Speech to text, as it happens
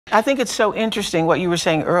I think it's so interesting what you were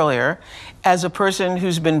saying earlier. As a person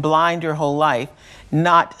who's been blind your whole life,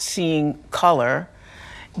 not seeing color,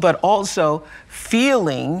 but also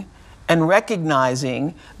feeling and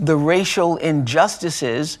recognizing the racial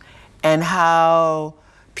injustices and how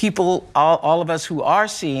people, all of us who are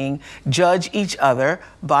seeing, judge each other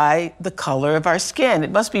by the color of our skin.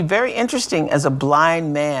 It must be very interesting as a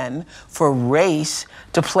blind man for race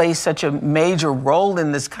to play such a major role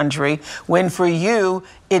in this country when for you,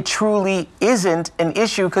 it truly isn't an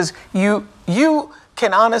issue because you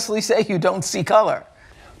can honestly say you don't see color.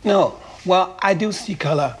 No, well, I do see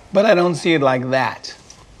color, but I don't see it like that.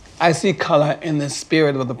 I see color in the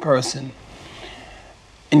spirit of the person.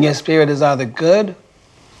 And your spirit is either good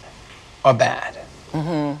or bad.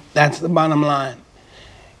 Mm-hmm. That's the bottom line.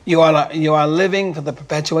 You are living for the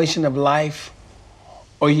perpetuation of life,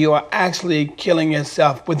 or you are actually killing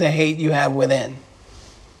yourself with the hate you have within.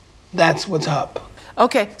 That's what's up.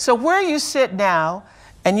 Okay, so where you sit now,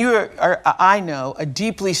 and you are, I know, a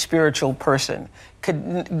deeply spiritual person,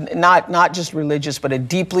 not just religious, but a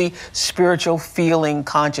deeply spiritual, feeling,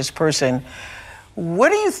 conscious person. What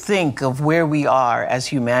do you think of where we are as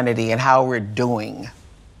humanity and how we're doing?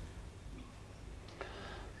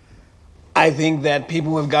 I think that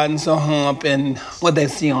people have gotten so hung up in what they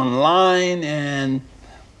see online, and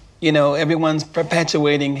everyone's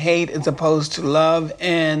perpetuating hate as opposed to love,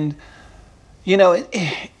 and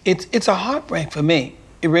it's a heartbreak for me.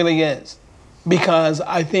 It really is, because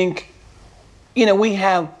I think we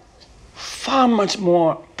have far much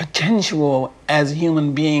more potential as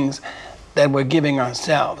human beings that we're giving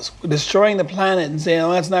ourselves. We're destroying the planet and saying,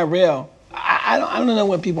 "Oh, that's not real." I don't know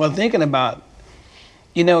what people are thinking about.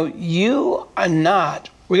 You are not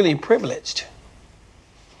really privileged,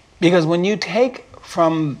 because when you take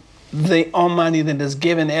from the Almighty that has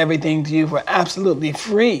given everything to you for absolutely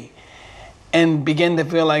free and begin to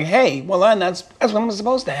feel like, hey, well, that's what I'm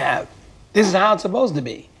supposed to have. This is how it's supposed to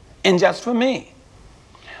be, and just for me.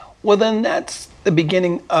 Well, then that's the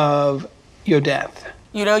beginning of your death.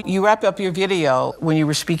 You wrapped up your video when you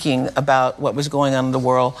were speaking about what was going on in the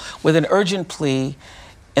world with an urgent plea.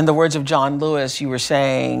 In the words of John Lewis, you were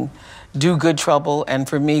saying, do good trouble, and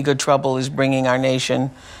for me, good trouble is bringing our nation,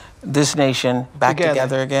 this nation, back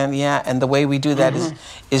together again. Yeah, and the way we do that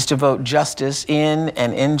is to vote justice in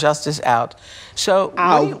and injustice out. So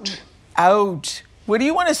out. What do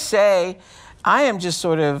you want to say? I am just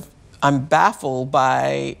I'm baffled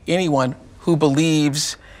by anyone who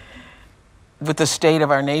believes with the state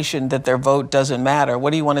of our nation that their vote doesn't matter.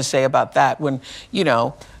 What do you want to say about that when,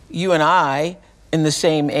 you and I, in the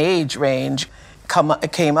same age range,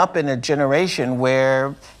 came up in a generation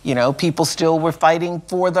where, people still were fighting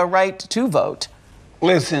for the right to vote?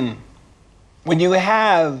 Listen, when you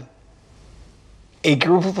have a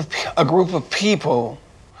group of people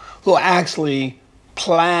who actually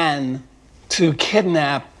plan to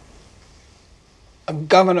kidnap a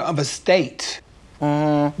governor of a state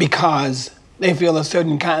because they feel a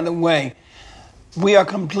certain kind of way, we are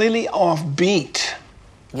completely off beat.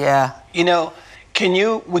 Yeah.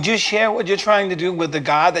 Would you share what you're trying to do with the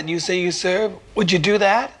God that you say you serve? Would you do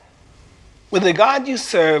that? Would the God you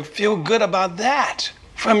serve feel good about that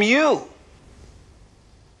from you?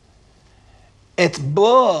 It's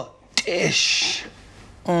bullish.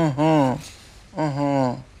 It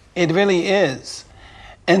really is.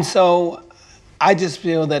 And so I just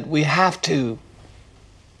feel that we have to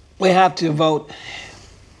vote,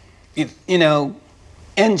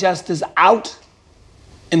 injustice out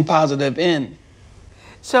and positive in.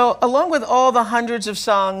 So along with all the hundreds of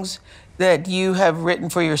songs that you have written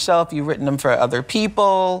for yourself, you've written them for other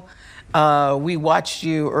people. We watched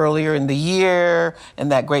you earlier in the year in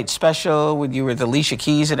that great special when you were with Alicia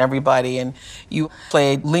Keys and everybody, and you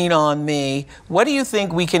played Lean On Me. What do you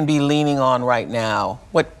think we can be leaning on right now?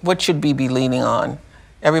 What should we be leaning on?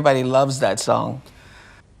 Everybody loves that song.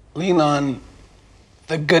 Lean on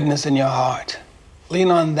the goodness in your heart.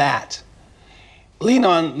 Lean on that. Lean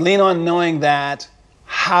on knowing that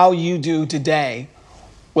how you do today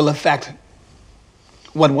will affect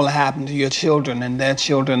what will happen to your children and their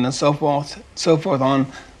children and so forth on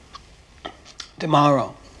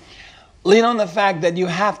tomorrow. Lean on the fact that you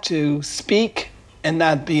have to speak and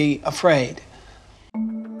not be afraid.